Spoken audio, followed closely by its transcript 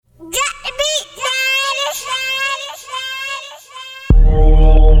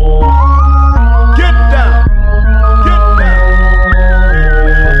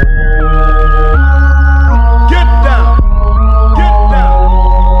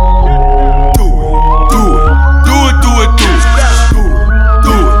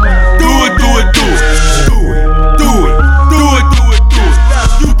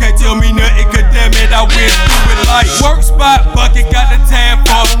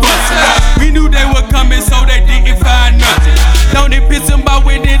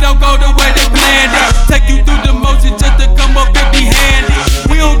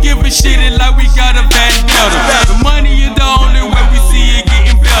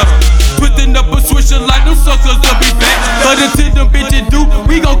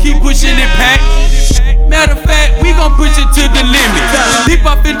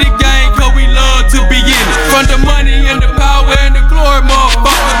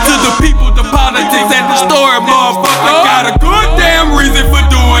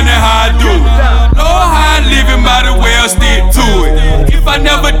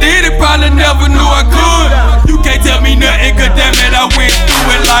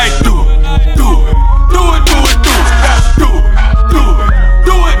like do it, do it, do it, do it, do it, do it,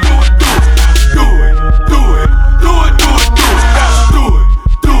 do it, do it, do it, do it, do it, do it, do it, do it, do it,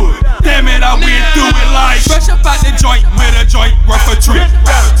 do it. Damn it, I went through it like fresh up out the joint with a joint worth a treat.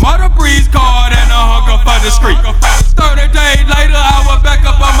 Mother breeze card and a hunger for the street. 30 days later, I was back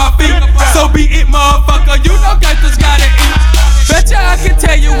up on my feet. So be it, motherfucker, you know gangsters gotta eat. Betcha I can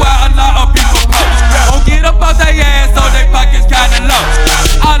tell you why a lot of people post. Won't get up off their ass so their pockets kinda low.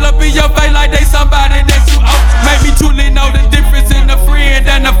 All up in your face like they somebody that you owe. Make me truly know the difference in the friend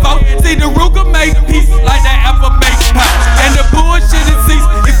and the foe. See the Ruger make peace like that apple makes pie. And the bullshit is cease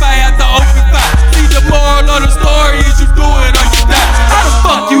if I have to open fire. See the moral of the story is you do it or you die. How the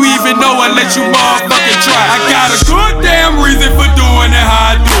fuck you even know unless you motherfucking try? I got a good damn reason for doing it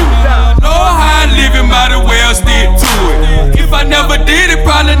how I do it. Know how I live it, might as well stick to it. If I never did it,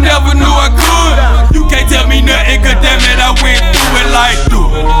 probably never knew I could. You can't tell me nothing, cause damn it, I went through it like do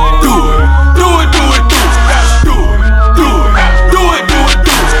it, do it, do it, do it, do it, do it, do it, do it,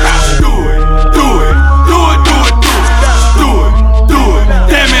 do it, do it, do it, do it, do it, do it, do it, do it.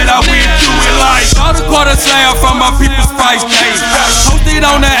 Damn it, I went through it like all the quarter slam from my people's price days. Posted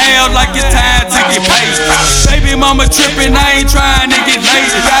on the L like it's time to get paid. Baby mama tripping, I ain't trying to get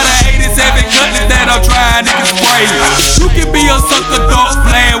lazy. Got a 87 cutlass that I'm trying to get sprayed. You can be a sucker dog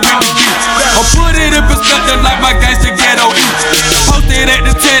playing with the beat. Or put it in perspective like my gangsta ghetto eat. Posted at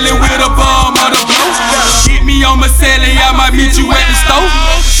the telly with a bomb on the blow. Get me on my celly, I might meet you at the stove.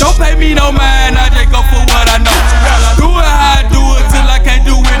 Don't pay me no mind, I just go for what I know. Do it how I do it till I can't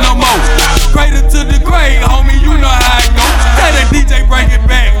do it no more. Cradle to the grave, homie, you know how it go. Tell the DJ bring it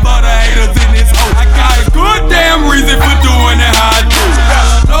back for the haters in this hole. I got a good damn reason for